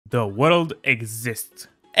The world exists.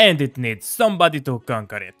 And it needs somebody to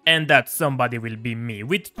conquer it. And that somebody will be me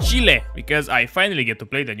with Chile, because I finally get to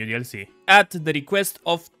play the new DLC. At the request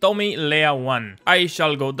of Tommy Lea 1, I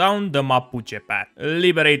shall go down the Mapuche path,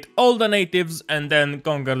 liberate all the natives and then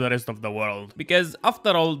conquer the rest of the world. Because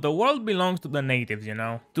after all, the world belongs to the natives, you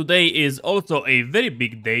know. Today is also a very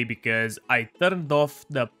big day because I turned off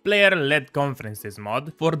the player-led conferences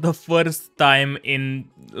mod for the first time in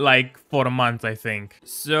like 4 months, I think.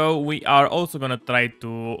 So we are also gonna try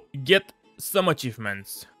to get some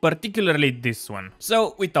achievements, particularly this one.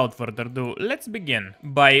 So without further ado, let's begin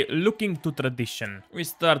by looking to tradition. We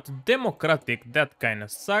start democratic, that kinda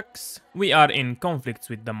sucks. We are in conflicts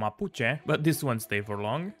with the Mapuche, but this won't stay for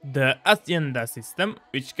long. The hacienda system,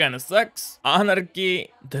 which kinda sucks. Anarchy,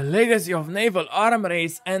 the legacy of naval arm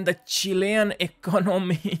race, and the Chilean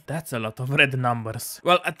economy. That's a lot of red numbers.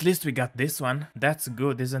 Well, at least we got this one. That's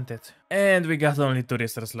good, isn't it? And we got only 2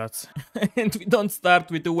 research slots. And we don't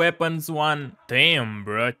start with the weapons one. Damn,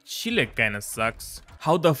 bro. Chile kinda sucks.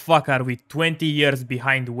 How the fuck are we 20 years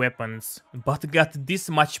behind weapons, but got this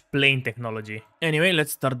much plane technology? Anyway,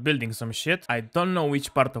 let's start building some shit. I don't know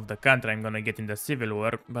which part of the country I'm gonna get in the civil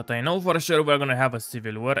war, but I know for sure we're gonna have a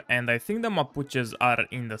civil war, and I think the Mapuches are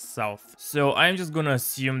in the south. So I'm just gonna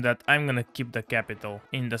assume that I'm gonna keep the capital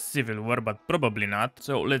in the civil war, but probably not.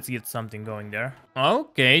 So let's get something going there.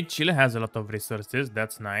 Okay, Chile has a lot of resources,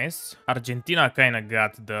 that's nice. Argentina kinda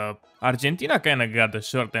got the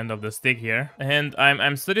short end of the stick here. And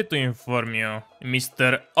I'm sorry to inform you,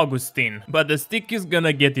 Mr. Augustine, but the stick is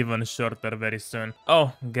gonna get even shorter very soon.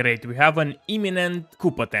 Oh, great, we have an imminent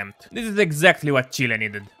coup attempt. This is exactly what Chile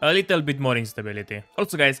needed. A little bit more instability.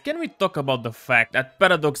 Also guys, can we talk about the fact that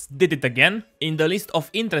Paradox did it again? In the list of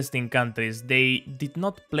interesting countries, they did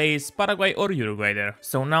not place Paraguay or Uruguay there.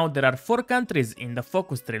 So now there are 4 countries in the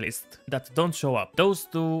focus tree list that don't show up. Those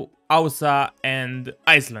 2, USA and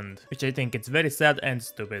Iceland, which I think it's very sad and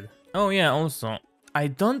stupid. Oh yeah, also, I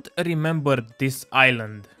don't remember this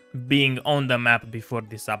island being on the map before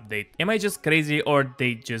this update. Am I just crazy or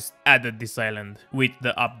they just added this island with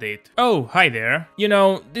the update? Oh, hi there. You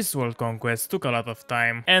know, this world conquest took a lot of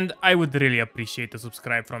time and I would really appreciate a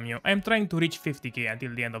subscribe from you. I'm trying to reach 50k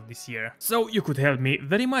until the end of this year, so you could help me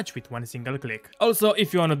very much with one single click. Also,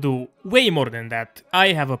 if you wanna do way more than that,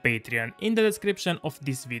 I have a Patreon in the description of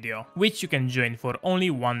this video, which you can join for only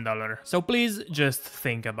 $1. So please just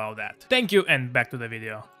think about that. Thank you and back to the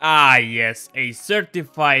video. Ah yes, a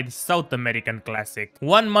certified South American classic.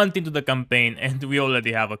 1 month into the campaign and we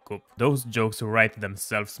already have a coup. Those jokes write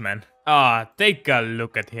themselves, man. Ah, take a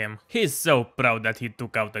look at him. He's so proud that he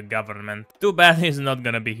took out the government. Too bad he's not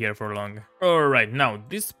gonna be here for long. Alright, now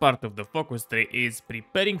this part of the focus tree is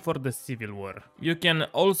preparing for the civil war. You can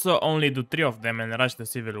also only do 3 of them and rush the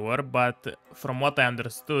civil war, but from what I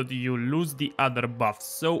understood, you lose the other buffs.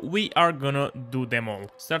 So we are gonna do them all.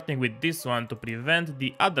 Starting with this one to prevent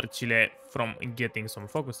the other Chile from getting some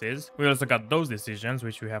focuses. We also got those decisions,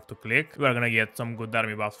 which we have to click. We are gonna get some good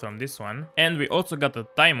army buffs from this one. And we also got a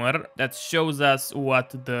timer that shows us what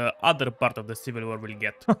the other part of the civil war will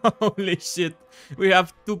get. Holy shit. We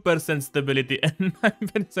have 2% stability and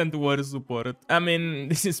 9% war support. I mean,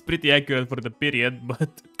 this is pretty accurate for the period, but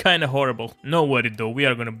kinda horrible. No worry though, we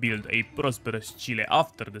are gonna build a prosperous Chile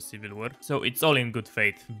after the civil war. So it's all in good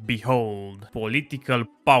faith. Behold, political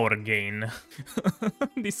power gain.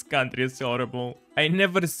 This country is horrible. I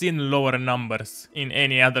never seen lower numbers in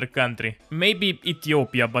any other country. Maybe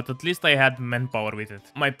Ethiopia, but at least I had manpower with it.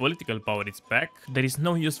 My political power is back. There is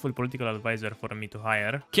no useful political advisor for me to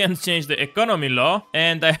hire. Can't change the economy law,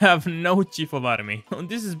 and I have no chief of army.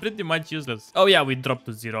 This is pretty much useless. Oh yeah, we dropped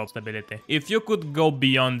to 0 stability. If you could go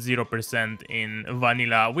beyond 0% in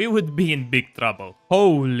vanilla, we would be in big trouble.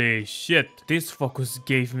 Holy shit. This focus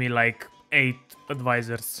gave me like 8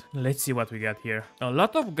 advisors. Let's see what we got here. A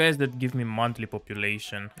lot of guys that give me monthly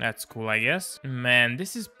population. That's cool, I guess. Man,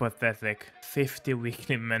 this is pathetic. 50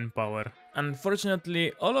 weekly manpower.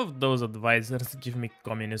 Unfortunately, all of those advisors give me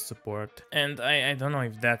communist support. And I don't know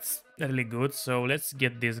if that's really good, so let's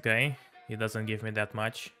get this guy. He doesn't give me that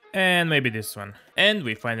much. And maybe this one. And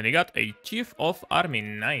we finally got a chief of army.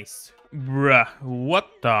 Nice. Bruh, what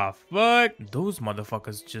the fuck? Those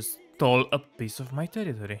motherfuckers just stole a piece of my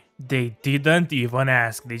territory. They didn't even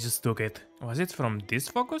ask, they just took it. Was it from this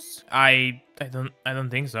focus? I don't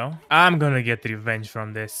think so. I'm gonna get revenge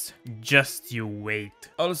from this. Just you wait.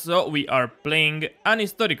 Also, we are playing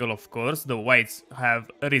unhistorical, of course. The whites have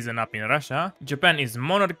risen up in Russia. Japan is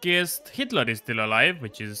monarchist. Hitler is still alive,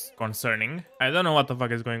 which is concerning. I don't know what the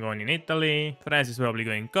fuck is going on in Italy. France is probably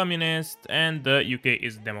going communist. And the UK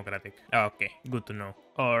is democratic. Okay, good to know.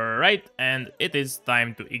 Alright, and it is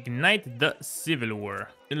time to ignite the civil war.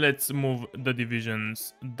 Let's move the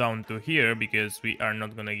divisions down to here because we are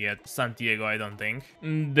not gonna get Santiago, I don't think.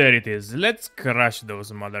 There it is. Let's crush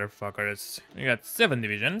those motherfuckers. We got 7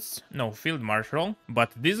 divisions. No field marshal.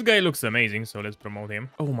 But this guy looks amazing, so let's promote him.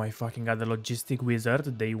 Oh my fucking god, the logistic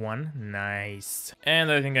wizard, day 1. Nice.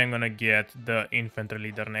 And I think I'm gonna get the infantry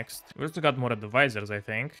leader next. We also got more advisors, I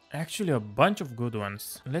think. Actually, a bunch of good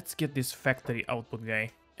ones. Let's get this factory output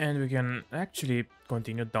guy. And we can actually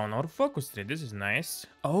continue down our focus tree. This is nice.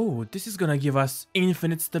 Oh, this is gonna give us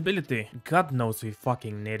infinite stability. God knows we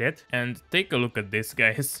fucking need it. And take a look at this,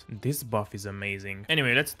 guys. This buff is amazing.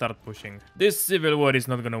 Anyway, let's start pushing. This civil war is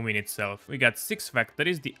not gonna win itself. We got 6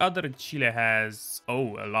 factories. The other Chile has...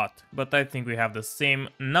 oh, a lot. But I think we have the same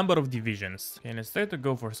number of divisions. Okay, let's try to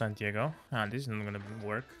go for Santiago. Ah, this is not gonna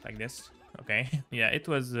work like this. Okay, yeah, it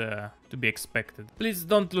was to be expected. Please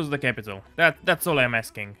don't lose the capital. That's all I'm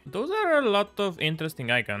asking. Those are a lot of interesting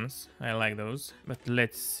icons. I like those. But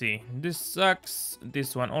let's see. This sucks.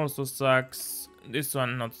 This one also sucks. This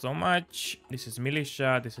one not so much. This is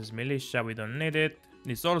militia. This is militia. We don't need it.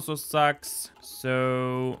 This also sucks.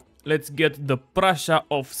 So let's get the Prussia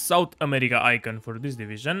of South America icon for this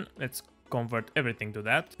division. Let's convert everything to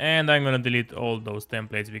that. And I'm gonna delete all those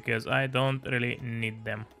templates because I don't really need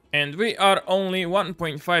them. And we are only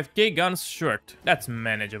 1.5k guns short. That's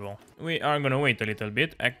manageable. We are gonna wait a little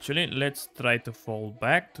bit. Actually, let's try to fall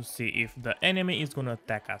back to see if the enemy is gonna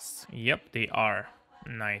attack us. Yep, they are.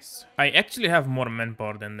 Nice. I actually have more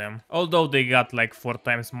manpower than them. Although they got like 4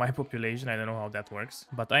 times my population. I don't know how that works.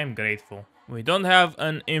 But I am grateful. We don't have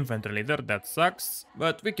an infantry leader, that sucks,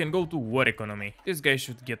 but we can go to war economy. This guy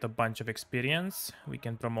should get a bunch of experience. We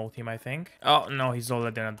can promote him, I think. Oh, no, he's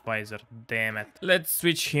already an advisor. Damn it. Let's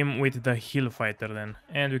switch him with the hill fighter then,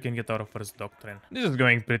 and we can get our first doctrine. This is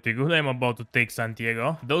going pretty good. I'm about to take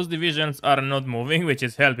Santiago. Those divisions are not moving, which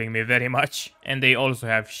is helping me very much. And they also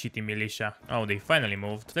have shitty militia. Oh, they finally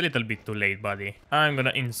moved. It's a little bit too late, buddy. I'm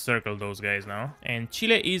gonna encircle those guys now. And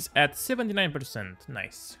Chile is at 79%.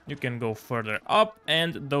 Nice. You can go further up,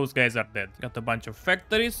 and those guys are dead. Got a bunch of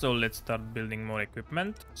factories, so let's start building more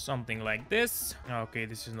equipment. Something like this. Okay,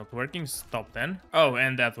 this is not working. Stop then. Oh,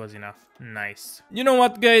 and that was enough. Nice. You know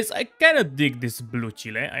what, guys? I kind of dig this blue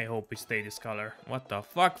Chile. I hope we stay this color. What the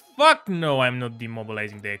fuck? Fuck no, I'm not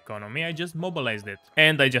demobilizing the economy. I just mobilized it.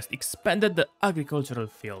 And I just expanded the agricultural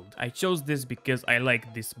field. I chose this because I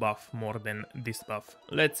like this buff more than this buff.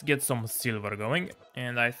 Let's get some silver going.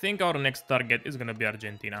 And I think our next target is gonna be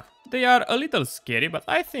Argentina. They are a little scary, but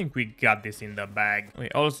I think we got this in the bag. We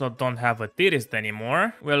also don't have a tourist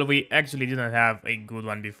anymore. Well, we actually didn't have a good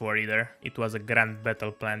one before either. It was a grand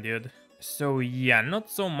battle plan, dude. So yeah,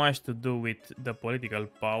 not so much to do with the political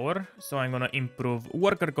power. So I'm gonna improve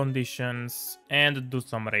worker conditions and do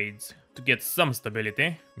some raids to get some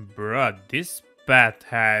stability. Bruh, this path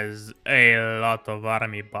has a lot of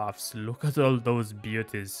army buffs. Look at all those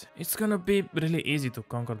beauties. It's gonna be really easy to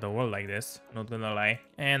conquer the world like this, not gonna lie.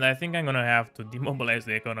 And I think I'm gonna have to demobilize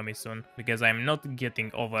the economy soon, because I'm not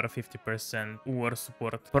getting over 50% war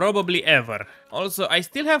support, probably ever. Also, I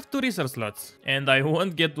still have 2 research slots, and I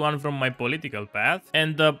won't get one from my political path.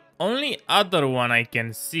 And the only other one I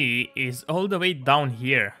can see is all the way down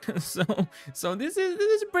here. so this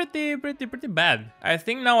is pretty bad. I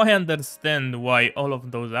think now I understand why all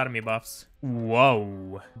of those army buffs.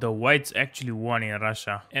 Whoa, the whites actually won in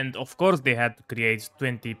Russia. And of course they had to create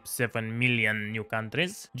 27 million new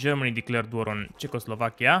countries. Germany declared war on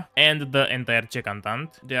Czechoslovakia and the entire Czech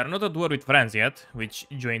Entente. They are not at war with France yet, which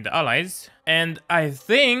joined the Allies. And I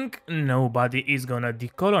think nobody is gonna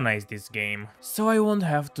decolonize this game. So I won't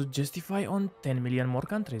have to justify on 10 million more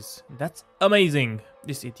countries. That's amazing.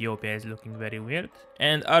 This Ethiopia is looking very weird.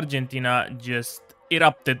 And Argentina just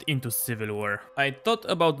erupted into civil war. I thought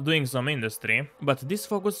about doing some industry, but this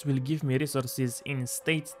focus will give me resources in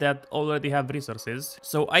states that already have resources,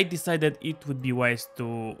 so I decided it would be wise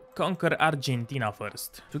to conquer Argentina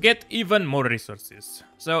first, to get even more resources.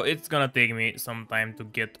 So it's gonna take me some time to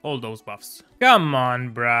get all those buffs. Come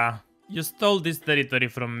on, bruh. You stole this territory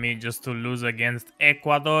from me just to lose against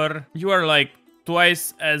Ecuador? You are like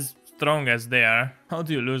twice as strong as they are. How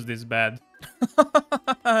do you lose this bad?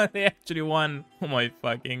 They actually won. Oh my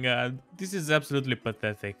fucking god. This is absolutely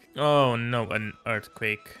pathetic. Oh no, an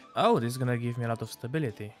earthquake. Oh, this is gonna give me a lot of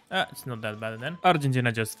stability. It's not that bad then.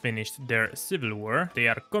 Argentina just finished their civil war. They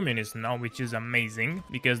are communist now, which is amazing,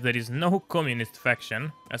 because there is no communist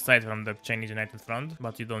faction, aside from the Chinese United Front,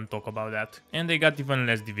 but you don't talk about that. And they got even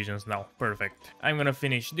less divisions now. Perfect. I'm gonna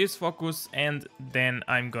finish this focus, and then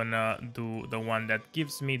I'm gonna do the one that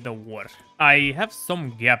gives me the war. I have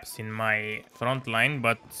some gaps in my front line,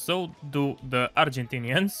 but so do the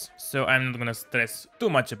Argentinians, so I'm not gonna stress too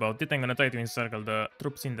much about it. I'm gonna try to encircle the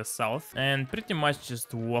troops in the south and pretty much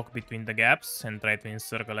just walk between the gaps and try to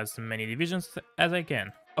encircle as many divisions as I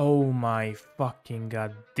can. Oh my fucking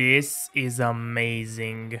god, this is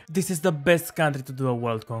amazing. This is the best country to do a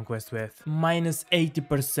world conquest with. Minus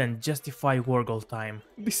 80% justify war goal time.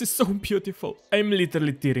 This is so beautiful. I'm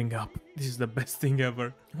literally tearing up. This is the best thing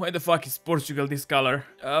ever. Why the fuck is Portugal this color?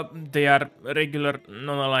 They are regular,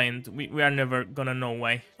 non-aligned. We are never gonna know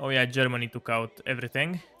why. Oh yeah, Germany took out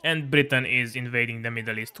everything. And Britain is invading the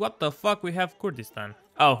Middle East. What the fuck? We have Kurdistan.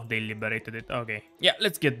 Oh, they liberated it. Okay. Yeah,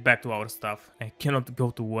 let's get back to our stuff. I cannot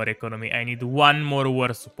go to war economy. I need one more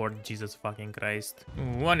war support. Jesus fucking Christ.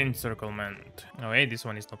 One encirclement. Oh, hey, this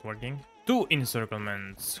one is not working. 2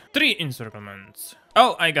 encirclements. 3 encirclements.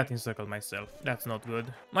 Oh, I got encircled myself. That's not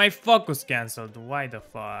good. My focus cancelled. Why the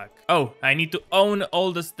fuck? Oh, I need to own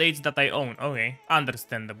all the states that I own. Okay.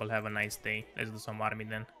 Understandable. Have a nice day. Let's do some army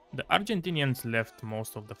then. The Argentinians left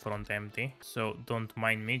most of the front empty, so don't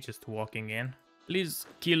mind me just walking in. Please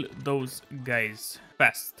kill those guys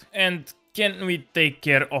fast. And can we take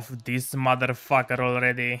care of this motherfucker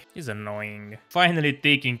already? He's annoying. Finally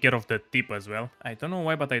taking care of the tip as well. I don't know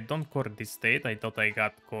why, but I don't core this state. I thought I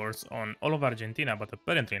got cores on all of Argentina, but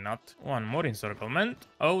apparently not. One more encirclement.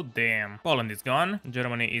 Oh damn. Poland is gone.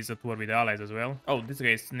 Germany is at war with the allies as well. Oh, this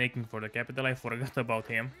guy is snaking for the capital. I forgot about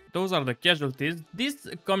him. Those are the casualties. This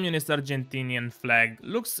communist Argentinian flag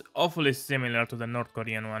looks awfully similar to the North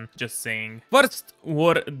Korean one. Just saying. First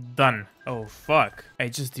war done. Oh fuck. I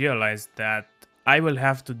just realized that I will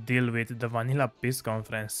have to deal with the Vanilla Peace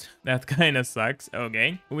Conference. That kinda sucks.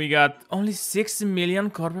 Okay. We got only 6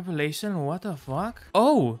 million core population. What the fuck?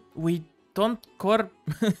 Oh, we don't core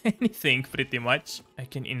anything pretty much. I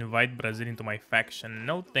can invite Brazil into my faction.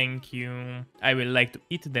 No thank you. I will like to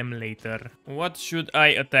eat them later. What should I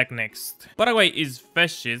attack next? Paraguay is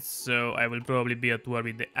fascist, so I will probably be at war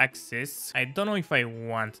with the Axis. I don't know if I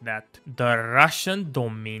want that. The Russian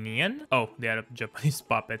Dominion? Oh, they are a Japanese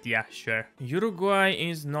puppet. Yeah, sure. Uruguay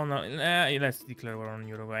is let's declare war on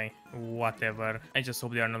Uruguay. Whatever. I just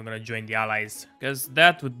hope they are not gonna join the allies, because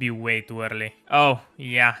that would be way too early. Oh,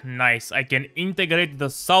 yeah, nice. I can integrate the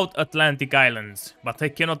South Atlantic Islands, but I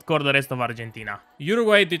cannot core the rest of Argentina.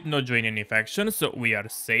 Uruguay did not join any faction, so we are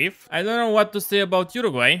safe. I don't know what to say about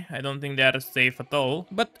Uruguay. I don't think they are safe at all,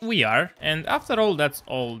 but we are. And after all, that's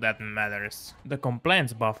all that matters. The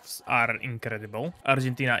compliance buffs are incredible.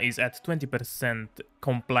 Argentina is at 20%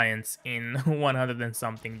 compliance in 100 and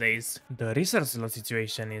something days. The research slot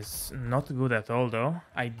situation is not good at all though.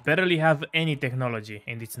 I barely have any technology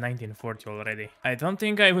and it's 1940 already. I don't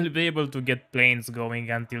think I will be able to get planes going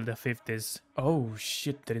until the 50s. Oh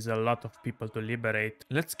shit, there is a lot of people to liberate.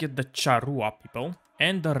 Let's get the Charrua people.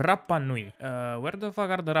 And the Rapa Nui. Where the fuck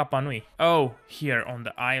are the Rapa Nui? Oh, here on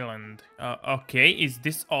the island. Okay, is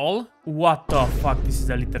this all? What the fuck? This is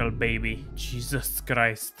a literal baby. Jesus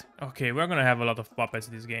Christ. Okay, we're gonna have a lot of puppets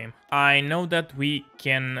this game. I know that we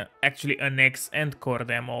can actually annex and core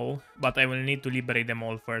them all, but I will need to liberate them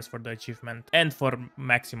all first for the achievement and for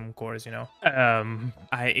maximum cores, you know.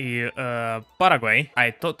 Paraguay. I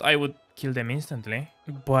thought I would kill them instantly,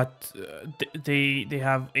 but they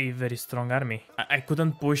have a very strong army. I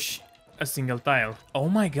couldn't push a single tile. Oh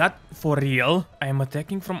my god, for real? I am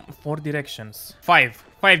attacking from 4 directions. 5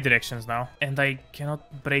 directions now, and I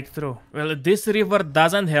cannot break through. Well, this river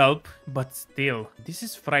doesn't help, but still, this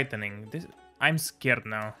is frightening. I'm scared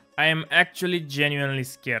now. I am actually genuinely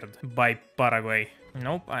scared by Paraguay.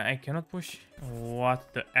 Nope, I cannot push.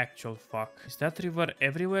 What the actual fuck? Is that river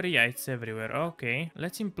everywhere? Yeah, it's everywhere. Okay,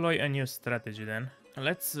 let's employ a new strategy then.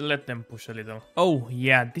 Let's let them push a little. Oh,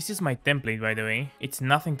 yeah, this is my template, by the way. It's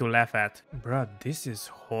nothing to laugh at. Bruh, this is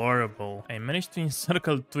horrible. I managed to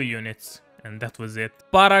encircle 2 units. And that was it.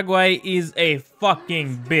 Paraguay is a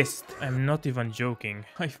fucking beast. I'm not even joking.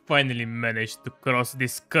 I finally managed to cross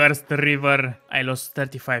this cursed river. I lost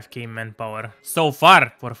 35k manpower. So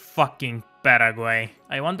far for fucking Paraguay.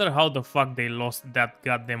 I wonder how the fuck they lost that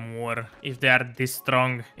goddamn war. If they are this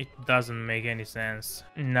strong, it doesn't make any sense.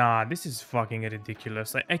 Nah, this is fucking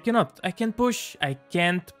ridiculous. I can't push. I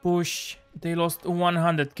can't push. They lost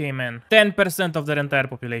 100k men. 10% of their entire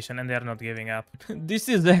population and they're not giving up. This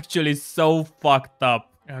is actually so fucked up.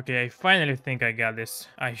 Okay, I finally think I got this.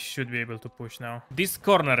 I should be able to push now. This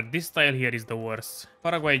corner, this tile here is the worst.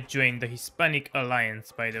 Paraguay joined the Hispanic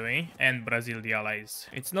Alliance, by the way, and Brazil the allies.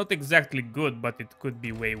 It's not exactly good, but it could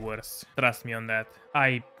be way worse. Trust me on that.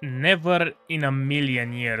 I never in a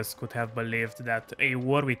million years could have believed that a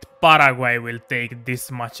war with Paraguay will take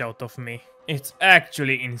this much out of me. It's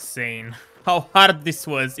actually insane how hard this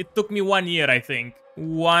was. It took me 1 year, I think.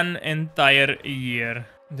 1 entire year.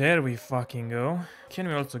 There we fucking go. Can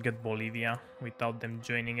we also get Bolivia without them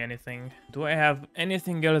joining anything? Do I have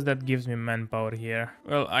anything else that gives me manpower here?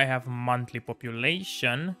 Well, I have monthly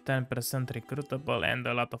population, 10% recruitable and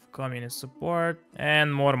a lot of communist support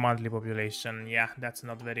and more monthly population. Yeah, that's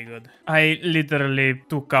not very good. I literally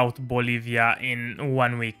took out Bolivia in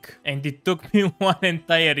 1 week and it took me 1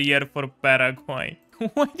 entire year for Paraguay.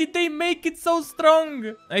 Why did they make it so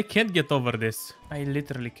strong? I can't get over this. I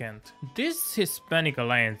literally can't. This Hispanic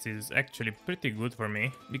alliance is actually pretty good for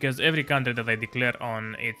me because every country that I declare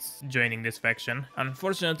on, it's joining this faction.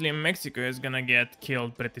 Unfortunately, Mexico is gonna get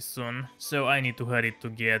killed pretty soon, so I need to hurry to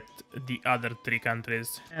get the other 3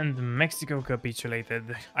 countries. And Mexico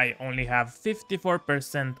capitulated. I only have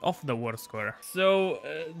 54% of the war score, so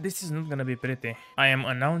this is not gonna be pretty. I am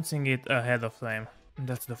announcing it ahead of time.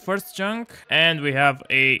 That's the first chunk, and we have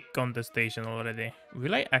a contestation already.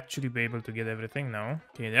 Will I actually be able to get everything now?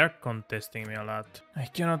 Okay, they're contesting me a lot. I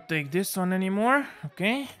cannot take this one anymore.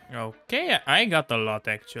 Okay, I got a lot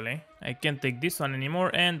actually. I can't take this one anymore,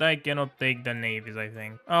 and I cannot take the navies, I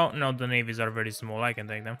think. Oh, no, the navies are very small. I can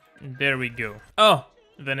take them. There we go. Oh,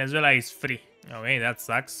 Venezuela is free. Okay, that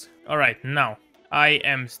sucks. Alright, now. I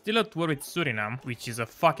am still at war with Suriname, which is a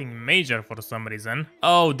fucking major for some reason.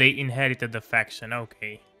 Oh, they inherited the faction,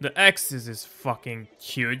 okay. The Axis is fucking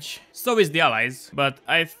huge. So is the Allies, but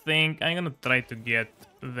I think I'm gonna try to get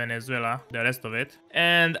Venezuela, the rest of it.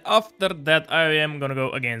 And after that, I am gonna go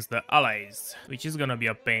against the Allies, which is gonna be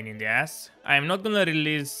a pain in the ass. I'm not gonna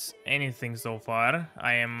release anything so far.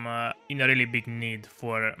 I am in a really big need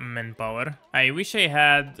for manpower. I wish I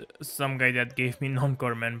had some guy that gave me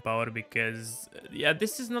non-core manpower because, yeah,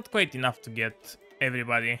 this is not quite enough to get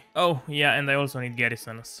everybody. Oh, yeah, and I also need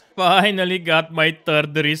garrisons. Finally got my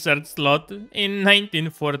 3rd research slot in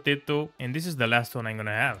 1942. And this is the last one I'm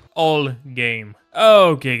gonna have. All game.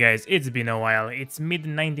 Okay, guys, it's been a while. It's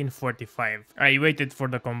mid-1945. I waited for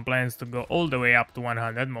the compliance to go all the way up to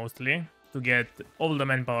 100, mostly, to get all the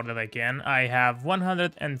manpower that I can. I have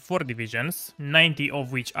 104 divisions, 90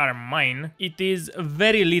 of which are mine. It is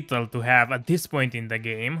very little to have at this point in the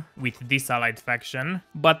game with this allied faction,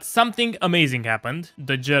 but something amazing happened.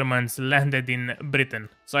 The Germans landed in Britain.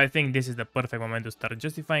 So I think this is the perfect moment to start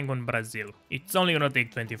justifying on Brazil. It's only gonna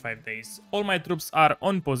take 25 days. All my troops are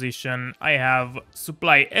on position. I have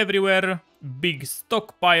supply everywhere, big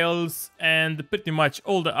stockpiles, and pretty much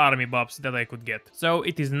all the army buffs that I could get. So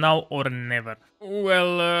it is now or never.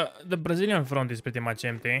 Well, the Brazilian front is pretty much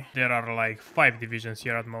empty. There are like 5 divisions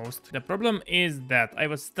here at most. The problem is that I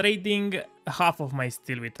was trading half of my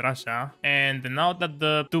steel with Russia, and now that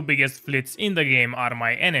the 2 biggest fleets in the game are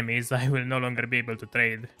my enemies, I will no longer be able to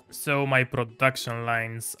trade. So my production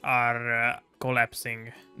lines are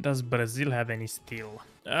collapsing. Does Brazil have any steel?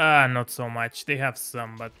 Not so much. They have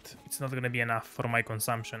some, but it's not gonna be enough for my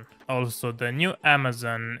consumption. Also, the new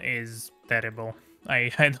Amazon is terrible.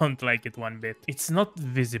 I don't like it one bit. It's not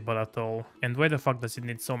visible at all. And why the fuck does it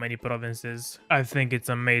need so many provinces? I think it's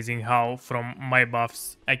amazing how from my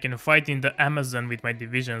buffs I can fight in the Amazon with my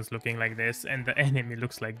divisions looking like this and the enemy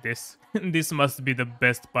looks like this. This must be the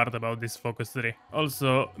best part about this focus 3.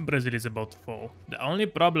 Also, Brazil is about to fall. The only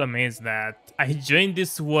problem is that I joined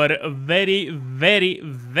this war very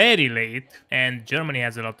late and Germany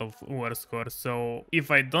has a lot of war scores, so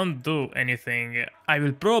if I don't do anything I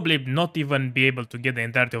will probably not even be able to get the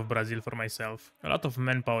entirety of Brazil for myself. A lot of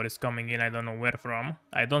manpower is coming in, I don't know where from.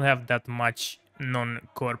 I don't have that much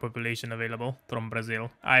non-core population available from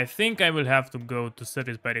Brazil. I think I will have to go to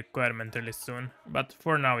service by requirement really soon, but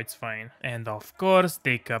for now it's fine. And of course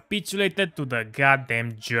they capitulated to the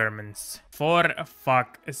goddamn Germans. For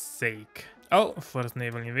fuck's sake. Oh, first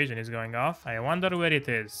naval invasion is going off. I wonder where it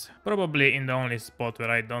is. Probably in the only spot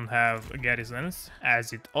where I don't have garrisons,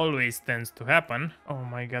 as it always tends to happen. Oh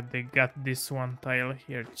my god, they got this one tile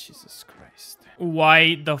here. Jesus Christ.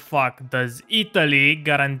 Why the fuck does Italy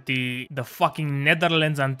guarantee the fucking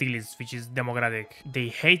Netherlands Antilles, which is democratic? They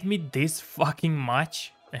hate me this fucking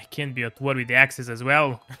much? I can't be at war with the Axis as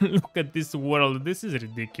well. Look at this world, this is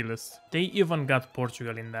ridiculous. They even got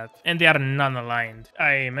Portugal in that. And they are non-aligned.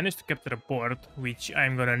 I managed to capture a port, which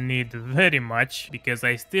I'm gonna need very much, because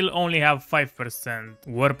I still only have 5%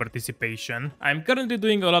 war participation. I'm currently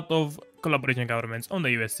doing a lot of collaboration governments on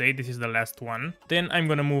the USA. This is the last one. Then I'm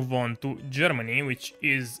gonna move on to Germany, which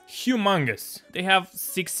is humongous. They have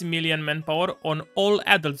 6 million manpower on all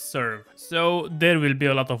adults serve. So there will be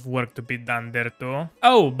a lot of work to be done there too.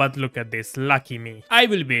 Oh, but look at this, lucky me. I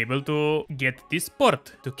will be able to get this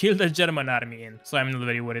port to kill the German army in. So I'm not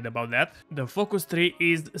very worried about that. The focus tree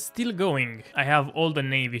is still going. I have all the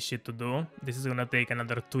navy shit to do. This is gonna take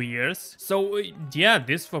another 2 years. So yeah,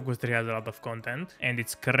 this focus tree has a lot of content and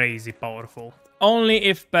it's crazy powerful. Only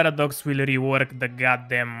if Paradox will rework the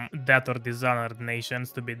goddamn Death or Dishonored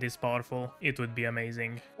nations to be this powerful, it would be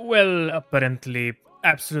amazing. Well, apparently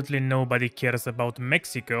absolutely nobody cares about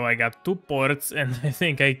Mexico. I got 2 ports and I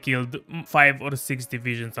think I killed 5 or 6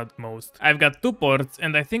 divisions at most. I've got 2 ports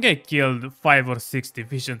and I think I killed 5 or 6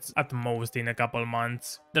 divisions at most in a couple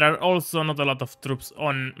months. There are also not a lot of troops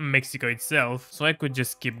on Mexico itself, so I could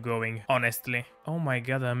just keep going, honestly. Oh my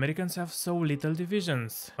god, the Americans have so little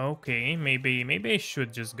divisions. Okay, maybe I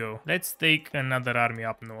should just go. Let's take another army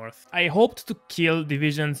up north. I hoped to kill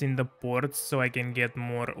divisions in the ports so I can get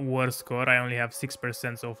more war score. I only have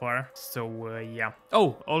 6% so far. So yeah.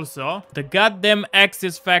 Oh, also, the goddamn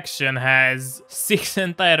Axis faction has 6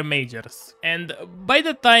 entire majors. And by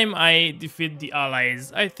the time I defeat the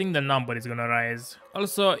allies, I think the number is gonna rise.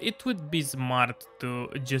 Also, it would be smart to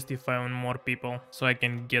justify on more people so I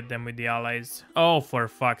can get them with the allies. Oh, for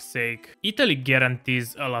fuck's sake. Italy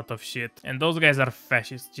guarantees a lot of shit. And those guys are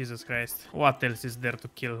fascists, Jesus Christ. What else is there to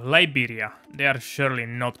kill? Liberia. They are surely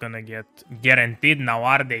not gonna get guaranteed now,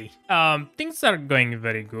 are they? Things are going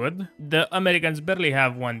very good. The Americans barely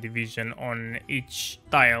have 1 division on each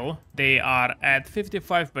tile. They are at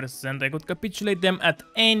 55%. I could capitulate them at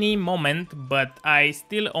any moment, but I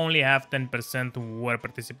still only have 10% war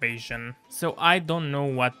participation. So I don't know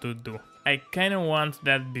what to do. I kinda want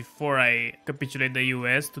that before I capitulate the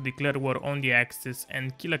US to declare war on the Axis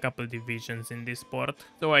and kill a couple divisions in this port,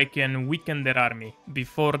 so I can weaken their army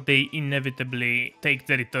before they inevitably take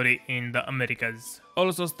territory in the Americas.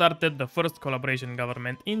 Also started the first collaboration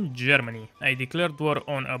government in Germany. I declared war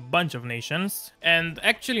on a bunch of nations, and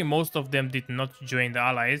actually most of them did not join the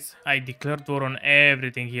allies. I declared war on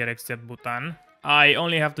everything here except Bhutan. I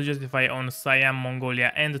only have to justify on Siam,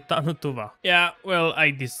 Mongolia and Tanutuva. Yeah, well, I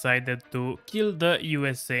decided to kill the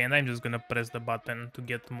USA and I'm just gonna press the button to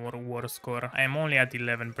get more war score. I'm only at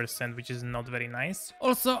 11%, which is not very nice.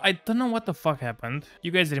 Also, I don't know what the fuck happened. You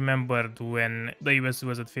guys remembered when the US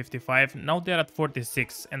was at 55? Now they're at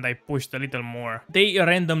 46 and I pushed a little more. They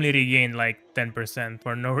randomly regained like 10%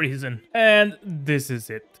 for no reason. And this is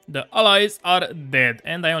it. The allies are dead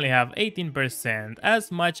and I only have 18%,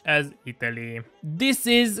 as much as Italy. This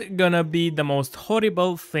is gonna be the most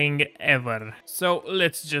horrible thing ever. So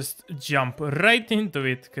let's just jump right into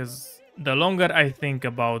it, because the longer I think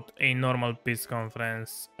about a normal peace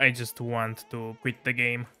conference, I just want to quit the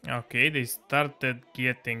game. Okay, they started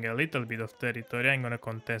getting a little bit of territory. I'm gonna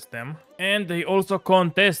contest them. And they also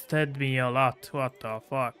contested me a lot. What the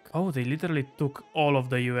fuck? Oh, they literally took all of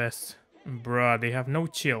the US. Bruh, they have no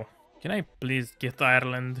chill. Can I please get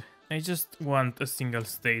Ireland? I just want a single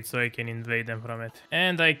state so I can invade them from it.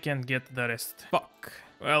 And I can get the rest. Fuck.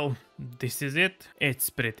 Well, this is it. It's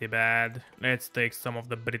pretty bad. Let's take some of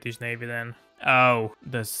the British Navy then. Oh,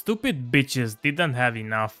 the stupid bitches didn't have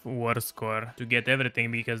enough war score to get everything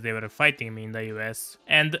because they were fighting me in the US.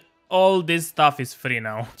 And all this stuff is free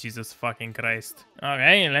now. Jesus fucking Christ.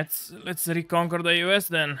 Okay, let's reconquer the US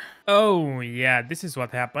then. Oh yeah, this is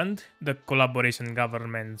what happened. The collaboration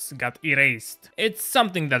governments got erased. It's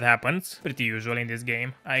something that happens, pretty usual in this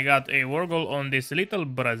game. I got a war goal on this little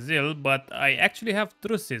Brazil, but I actually have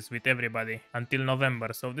truces with everybody until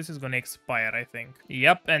November, so this is gonna expire, I think.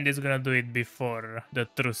 Yep, and it's gonna do it before the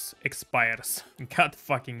truce expires. God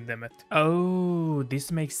fucking damn it. Oh, this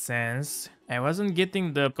makes sense. I wasn't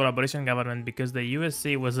getting the collaboration government because the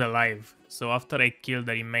USA was alive. So after I killed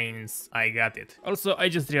the remains, I got it. Also, I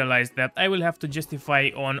just realized that I will have to justify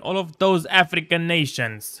on all of those African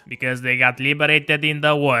nations because they got liberated in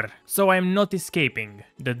the war. So I'm not escaping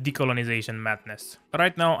the decolonization madness.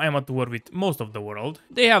 Right now, I'm at war with most of the world.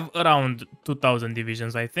 They have around 2,000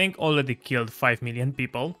 divisions, I think, already killed 5 million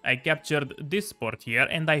people. I captured this port here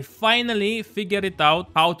and I finally figured it out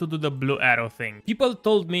how to do the blue arrow thing. People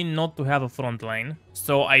told me not to have a front line,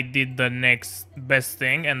 so I did the next best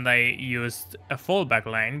thing and I used used a fallback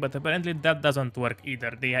line, but apparently that doesn't work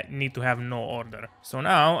either. They need to have no order. So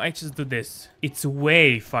now I just do this. It's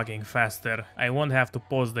way fucking faster. I won't have to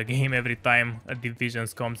pause the game every time a division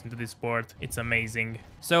comes into this port. It's amazing.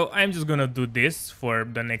 So I'm just gonna do this for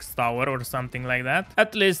the next tower or something like that.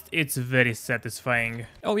 At least it's very satisfying.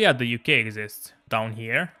 Oh yeah, the UK exists. Down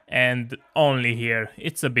here and only here.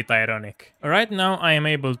 It's a bit ironic. Right now I am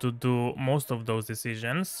able to do most of those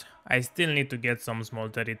decisions. I still need to get some small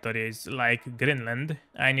territories like Greenland.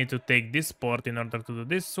 I need to take this port in order to do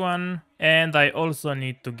this one, and I also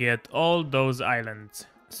need to get all those islands.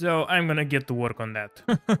 So I'm gonna get to work on that.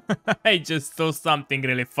 I just saw something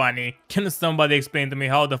really funny. Can somebody explain to me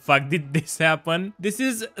how the fuck did this happen? This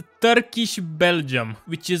is Turkish Belgium,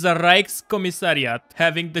 which is a Reichskommissariat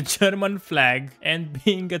having the German flag and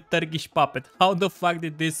being a Turkish puppet. How the fuck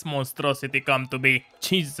did this monstrosity come to be?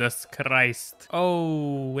 Jesus Christ.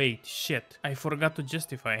 Oh, wait, shit. I forgot to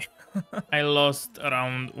justify. I lost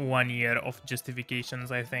around 1 year of justifications,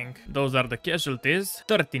 I think. Those are the casualties.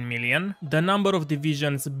 13 million. The number of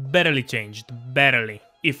divisions barely changed. Barely.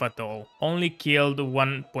 If at all. Only killed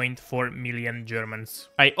 1.4 million Germans.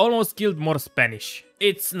 I almost killed more Spanish.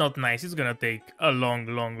 It's not nice. It's gonna take a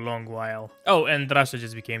long while. Oh, and Russia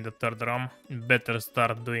just became the third realm. Better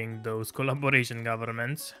start doing those collaboration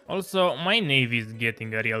governments. Also, my navy is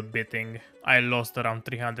getting a real beating. I lost around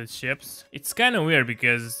 300 ships. It's kind of weird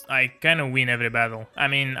because I kind of win every battle. I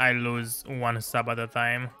mean, I lose one sub at a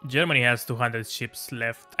time. Germany has 200 ships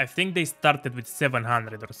left. I think they started with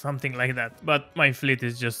 700 or something like that. But my fleet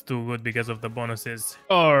is just too good because of the bonuses.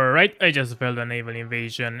 Alright, I just failed a naval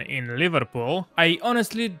invasion in Liverpool. I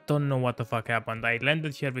honestly don't know what the fuck happened. I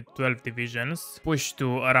landed here with 12 divisions, pushed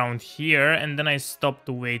to around here, and then I stopped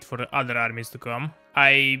to wait for the other armies to come.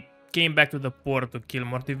 I came back to the port to kill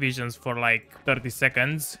more divisions for like 30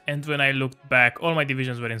 seconds, and when I looked back, all my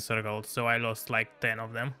divisions were encircled, so I lost like 10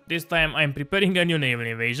 of them. This time I'm preparing a new naval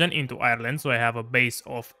invasion into Ireland, so I have a base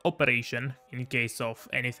of operation in case of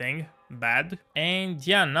anything bad. And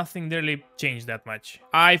yeah, nothing really changed that much.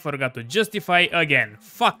 I forgot to justify again.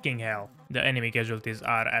 Fucking hell. The enemy casualties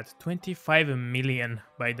are at 25 million,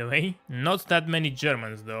 by the way. Not that many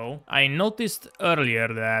Germans though. I noticed earlier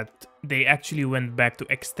that they actually went back to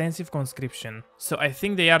extensive conscription. So I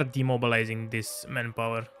think they are demobilizing this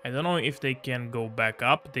manpower. I don't know if they can go back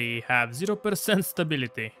up. They have 0%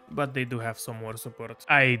 stability, but they do have some more support.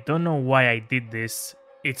 I don't know why I did this.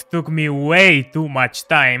 It took me way too much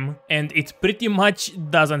time, and it pretty much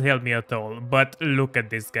doesn't help me at all. But look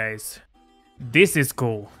at this, guys. This is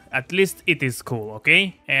cool. At least it is cool,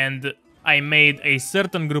 okay? And I made a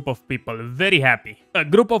certain group of people very happy. A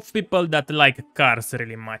group of people that like cars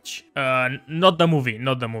really much. Not the movie,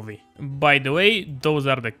 not the movie. By the way, those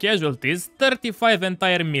are the casualties, 35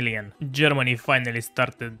 entire million. Germany finally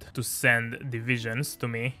started to send divisions to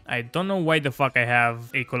me. I don't know why the fuck I have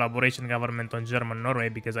a collaboration government on German-Norway,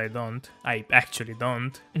 because I don't. I actually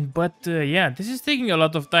don't. But yeah, this is taking a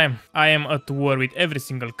lot of time. I am at war with every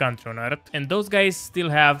single country on Earth, and those guys still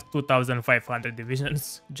have 2,500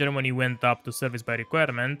 divisions. Germany went up to service by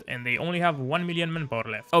requirement, and they only have 1 million manpower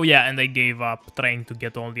left. Oh yeah, and I gave up trying to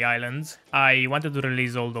get all the islands. I wanted to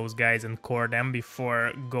release all those guys and core them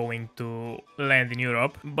before going to land in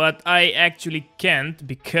Europe, but I actually can't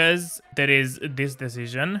because there is this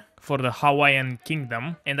decision for the Hawaiian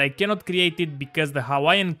Kingdom, and I cannot create it because the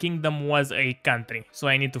Hawaiian Kingdom was a country. So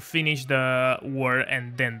I need to finish the war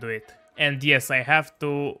and then do it. And yes, I have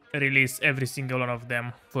to release every single one of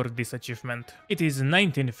them for this achievement. It is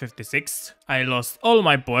 1956. I lost all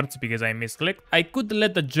my ports because I misclicked. I could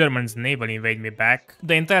let the Germans naval invade me back.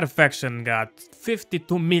 The entire faction got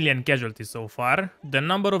 52 million casualties so far. The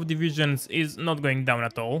number of divisions is not going down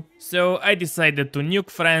at all. So I decided to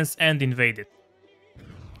nuke France and invade it.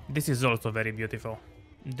 This is also very beautiful.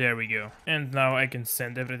 There we go. And now I can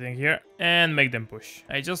send everything here and make them push.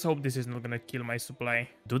 I just hope this is not gonna kill my supply.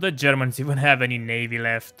 Do the Germans even have any navy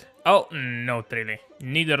left? Oh, not really.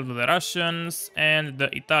 Neither do the Russians, and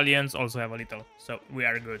the Italians also have a little, so we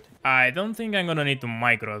are good. I don't think I'm gonna need to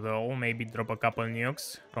micro though, maybe drop a couple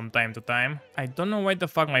nukes from time to time. I don't know why the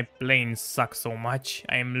fuck my planes suck so much.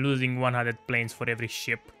 I am losing 100 planes for every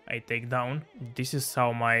ship I take down. This is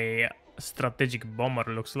how my strategic bomber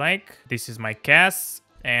looks like. This is my CAS.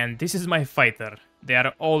 And this is my fighter. They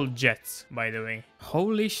are all jets, by the way.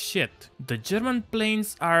 Holy shit. The German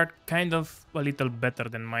planes are kind of a little better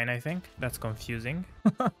than mine, I think. That's confusing.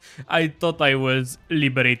 I thought I was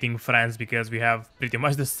liberating France because we have pretty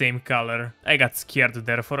much the same color. I got scared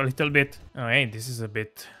there for a little bit. Oh, hey, this is a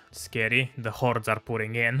bit scary. The hordes are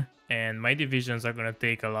pouring in, and my divisions are gonna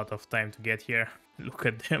take a lot of time to get here. Look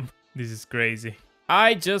at them. This is crazy.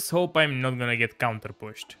 I just hope I'm not gonna get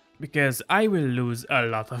counter-pushed, because I will lose a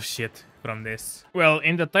lot of shit from this. Well,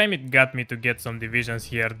 in the time it got me to get some divisions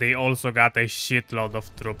here, they also got a shitload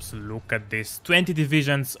of troops. Look at this, 20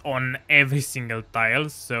 divisions on every single tile,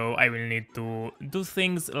 so I will need to do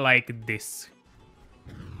things like this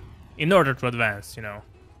in order to advance, you know.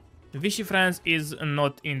 Vichy France is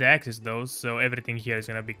not in the axis though, so everything here is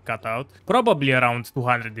gonna be cut out. Probably around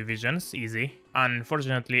 200 divisions, easy.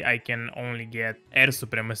 Unfortunately, I can only get air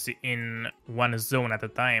supremacy in one zone at a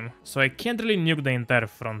time, so I can't really nuke the entire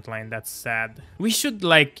front line. That's sad. We should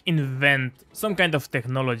like invent some kind of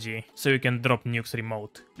technology so you can drop nukes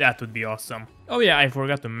remote. That would be awesome. Oh yeah, I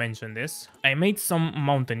forgot to mention this. I made some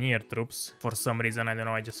mountaineer troops. For some reason, I don't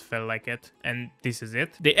know, I just felt like it. And this is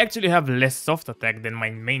it. They actually have less soft attack than my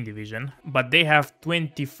main division, but they have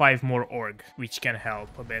 25 more org, which can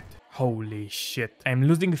help a bit. Holy shit, I'm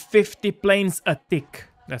losing 50 planes a tick.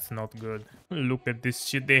 That's not good. Look at this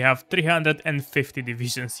shit, they have 350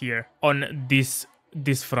 divisions here on this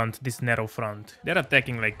front, this narrow front. They're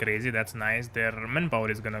attacking like crazy, that's nice. Their manpower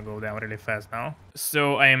is gonna go down really fast now.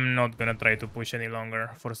 So I am not gonna try to push any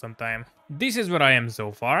longer for some time. This is where I am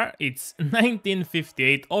so far. It's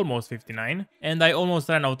 1958, almost 59. And I almost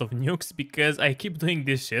ran out of nukes because I keep doing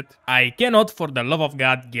this shit. I cannot, for the love of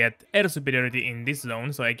God, get air superiority in this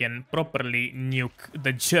zone so I can properly nuke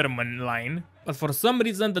the German line. But for some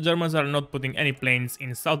reason, the Germans are not putting any planes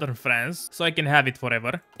in southern France, so I can have it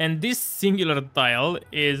forever. And this singular tile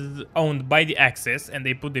is owned by the Axis, and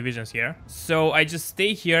they put divisions here. So I just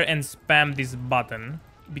stay here and spam this button,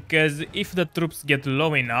 because if the troops get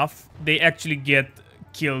low enough, they actually get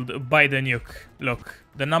killed by the nuke. Look,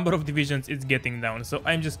 the number of divisions is getting down, so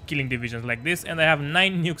I'm just killing divisions like this, and I have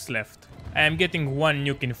 9 nukes left. I am getting 1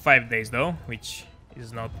 nuke in 5 days though, which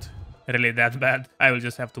is not really that bad. I will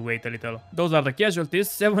just have to wait a little. Those are the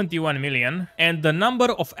casualties, 71 million. And the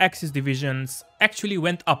number of Axis divisions actually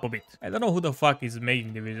went up a bit. I don't know who the fuck is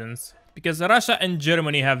making divisions, because Russia and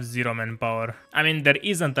Germany have 0 manpower. I mean, there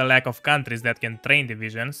isn't a lack of countries that can train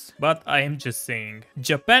divisions, but I am just saying.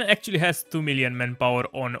 Japan actually has 2 million manpower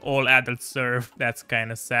on all adults served. That's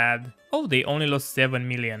kinda sad. Oh, they only lost 7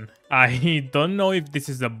 million. I don't know if this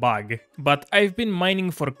is a bug, but I've been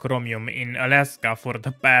mining for chromium in Alaska for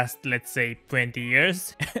the past, let's say, 20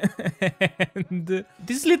 years. And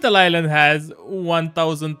this little island has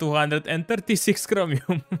 1,236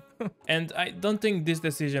 chromium. And I don't think this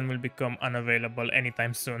decision will become unavailable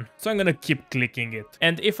anytime soon. So I'm gonna keep clicking it.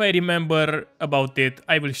 And if I remember about it,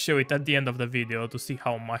 I will show it at the end of the video to see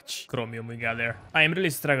how much chromium we got there. I am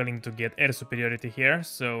really struggling to get air superiority here,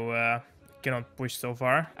 so cannot push so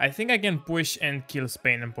far. I think I can push and kill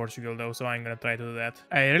Spain and Portugal though, so I'm gonna try to do that.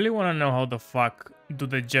 I really wanna know how the fuck do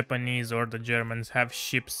the Japanese or the Germans have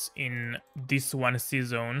ships in this one sea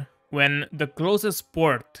zone when the closest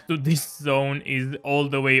port to this zone is all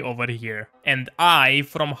the way over here. And I,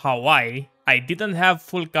 from Hawaii, I didn't have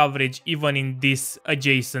full coverage even in this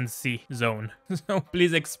adjacent sea zone. So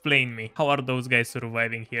please explain me, how are those guys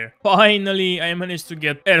surviving here? Finally, I managed to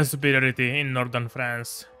get air superiority in northern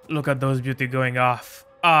France. Look at those beauty going off.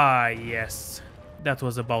 Ah, yes. That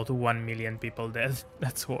was about 1 million people dead.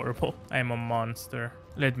 That's horrible. I'm a monster.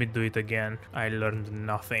 Let me do it again. I learned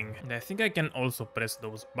nothing. And I think I can also press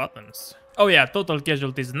those buttons. Oh yeah, total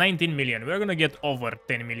casualties 19 million. We're gonna get over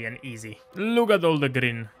 10 million easy. Look at all the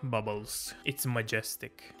green bubbles. It's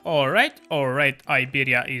majestic. Alright.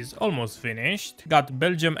 Iberia is almost finished. Got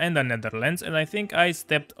Belgium and the Netherlands, and I think I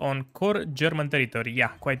stepped on core German territory.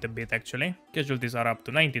 Yeah, quite a bit actually. Casualties are up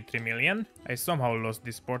to 93 million. I somehow lost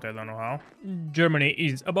this port, I don't know how. Germany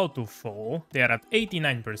is about to fall. They are at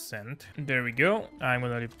 89%. There we go. I'm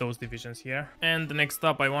gonna leave those divisions here. And next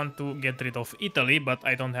up I want to get rid of Italy, but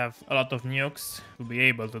I don't have a lot of nukes to be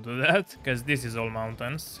able to do that, because this is all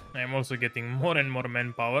mountains. I'm also getting more and more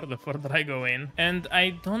manpower the further I go in, and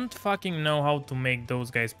I don't fucking know how to make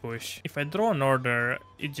those guys push. If I draw an order,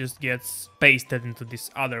 it just gets pasted into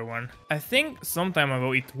this other one. I think some time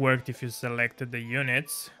ago it worked if you selected the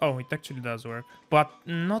units. Oh, it actually does work, but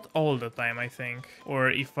not all the time, I think.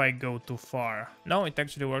 Or if I go too far. No, it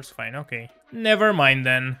actually works fine. Okay, never mind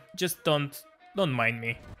then. Just don't mind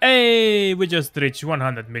me. Hey, we just reached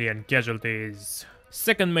 100 million casualties.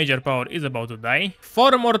 Second major power is about to die.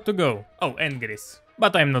 4 more to go. Oh, and Greece.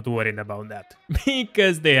 But I'm not worried about that,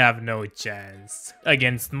 because they have no chance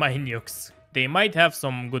against my nukes. They might have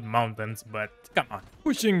some good mountains, but come on.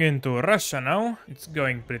 Pushing into Russia now. It's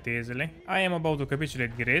going pretty easily. I am about to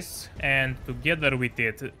capitulate Greece, and together with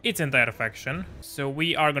it, its entire faction. So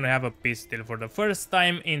we are gonna have a peace deal for the first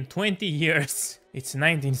time in 20 years. It's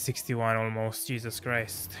 1961 almost, Jesus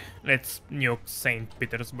Christ. Let's nuke St.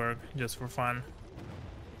 Petersburg, just for fun.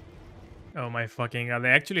 Oh my fucking god, I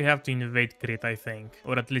actually have to invade Crete, I think.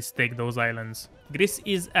 Or at least take those islands. Greece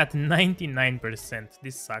is at 99%.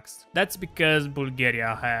 This sucks. That's because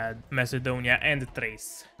Bulgaria had Macedonia and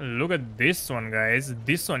Thrace. Look at this one, guys.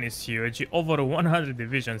 This one is huge. Over 100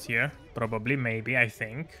 divisions here. Probably, maybe, I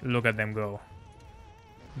think. Look at them go.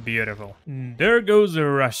 Beautiful. There goes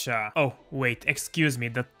Russia. Oh, wait, excuse me.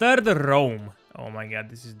 The third Rome. Oh my god,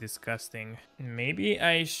 this is disgusting. Maybe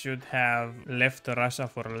I should have left Russia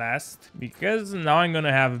for last, because now I'm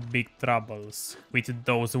gonna have big troubles with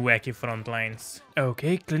those wacky front lines.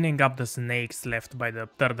 Okay, cleaning up the snakes left by the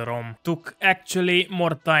third Rome took actually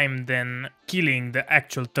more time than killing the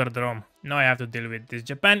actual third Rome. Now I have to deal with this.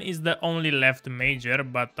 Japan is the only left major,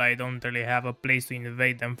 but I don't really have a place to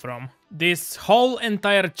invade them from. This whole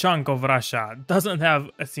entire chunk of Russia doesn't have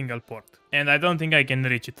a single port. And I don't think I can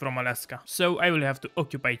reach it from Alaska. So I will have to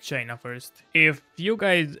occupy China first. If you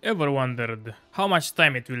guys ever wondered how much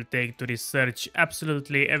time it will take to research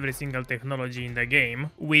absolutely every single technology in the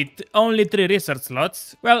game with only 3 research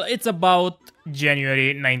slots, well, it's about January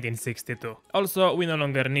 1962. Also, we no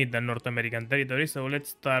longer need the North American territory, so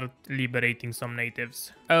let's start liberating some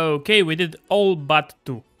natives. Okay, we did all but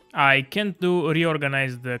 2. I can't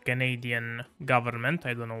reorganize the Canadian government,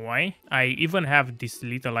 I don't know why. I even have this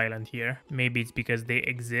little island here. Maybe it's because they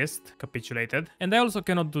exist, capitulated. And I also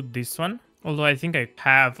cannot do this one, although I think I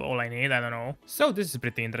have all I need, I don't know. So this is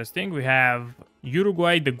pretty interesting. We have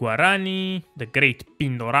Uruguay, the Guarani, the Great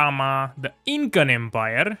Pindorama, the Incan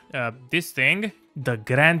Empire, this thing, the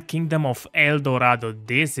Grand Kingdom of El Dorado,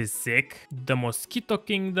 this is sick, the Mosquito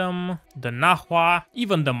Kingdom, the Nahua,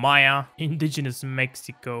 even the Maya, Indigenous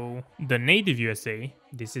Mexico, the Native USA,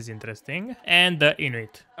 this is interesting, and the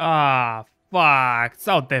Inuit. Ah, fuck,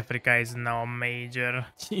 South Africa is now major.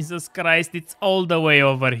 Jesus Christ, it's all the way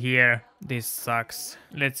over here. This sucks.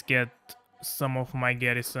 Let's get some of my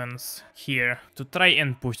garrisons here to try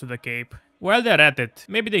and push to the Cape. While they're at it,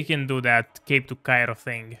 maybe they can do that Cape to Cairo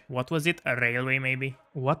thing. What was it? A railway maybe?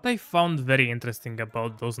 What I found very interesting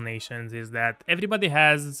about those nations is that everybody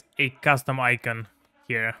has a custom icon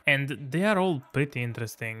here. And they are all pretty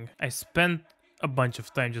interesting. I spent a bunch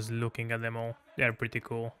of time just looking at them all. They're pretty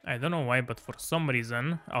cool. I don't know why, but for some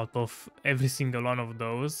reason, out of every single one of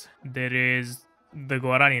those, there is the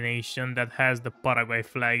Guarani nation that has the Paraguay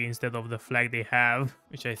flag instead of the flag they have,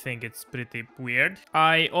 which I think it's pretty weird.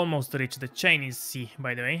 I almost reached the Chinese Sea,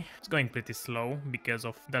 by the way. It's going pretty slow because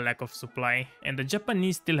of the lack of supply. And the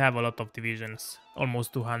Japanese still have a lot of divisions,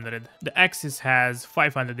 almost 200. The Axis has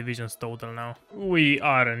 500 divisions total now. We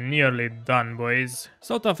are nearly done, boys.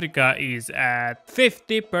 South Africa is at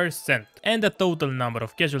 50%. And the total number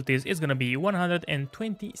of casualties is gonna be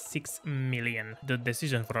 126 million. The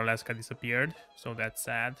decision for Alaska disappeared, so that's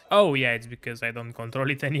sad. Oh yeah, it's because I don't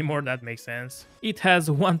control it anymore, that makes sense. It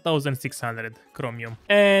has 1600 chromium.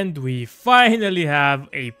 And we finally have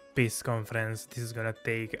a peace conference. This is gonna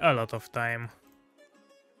take a lot of time.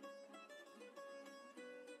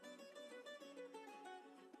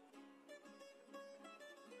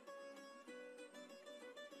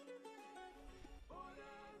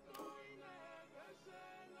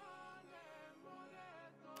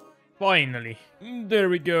 Finally. There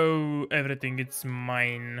we go. Everything is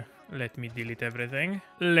mine. Let me delete everything.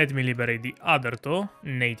 Let me liberate the other 2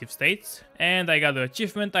 native states. And I got the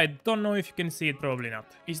achievement. I don't know if you can see it, probably not.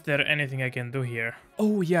 Is there anything I can do here?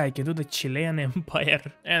 Oh yeah, I can do the Chilean Empire.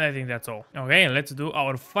 And I think that's all. Okay, let's do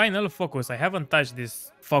our final focus. I haven't touched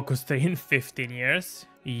this focus tree in 15 years.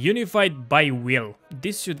 Unified by will.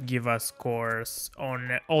 This should give us scores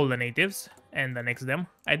on all the natives and annex them.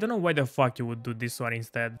 I don't know why the fuck you would do this one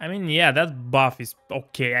instead. I mean, yeah, that buff is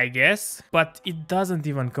okay, I guess, but it doesn't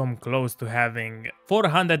even come close to having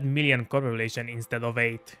 400 million core population instead of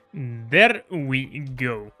 8. There we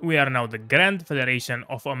go. We are now the Grand Federation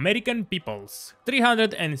of American Peoples.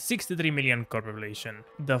 363 million core population.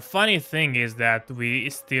 The funny thing is that we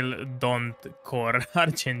still don't core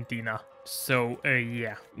Argentina. So,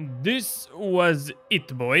 yeah. This was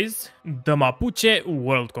it, boys. The Mapuche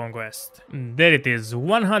World Conquest. There it is,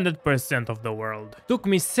 100% of the world. Took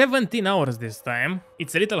me 17 hours this time.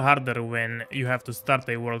 It's a little harder when you have to start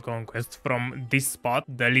a world conquest from this spot,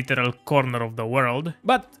 the literal corner of the world,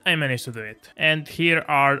 but I managed to do it. And here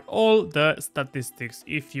are all the statistics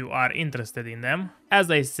if you are interested in them. As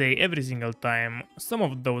I say every single time, some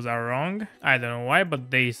of those are wrong. I don't know why, but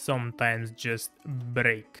they sometimes just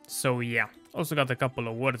break. So yeah, also got a couple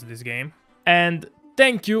of words this game. And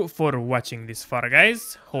thank you for watching this far,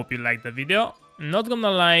 guys. Hope you liked the video. Not gonna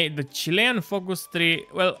lie, the Chilean focus tree,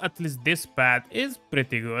 well, at least this path, is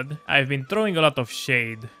pretty good. I've been throwing a lot of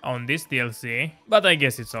shade on this DLC, but I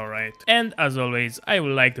guess it's alright. And as always, I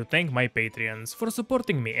would like to thank my Patreons for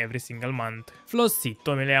supporting me every single month. Flossy,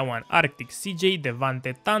 Tomilea1, Arctic, CJ,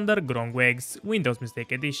 Devante, Thunder, Grongwegs, Windows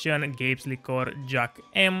Mistake Edition, Gabes Licor, Jack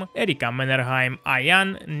M, Erika Mannerheim,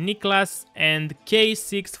 Ayan, Niklas, and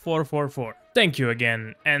K6444. Thank you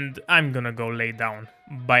again, and I'm gonna go lay down.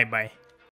 Bye bye.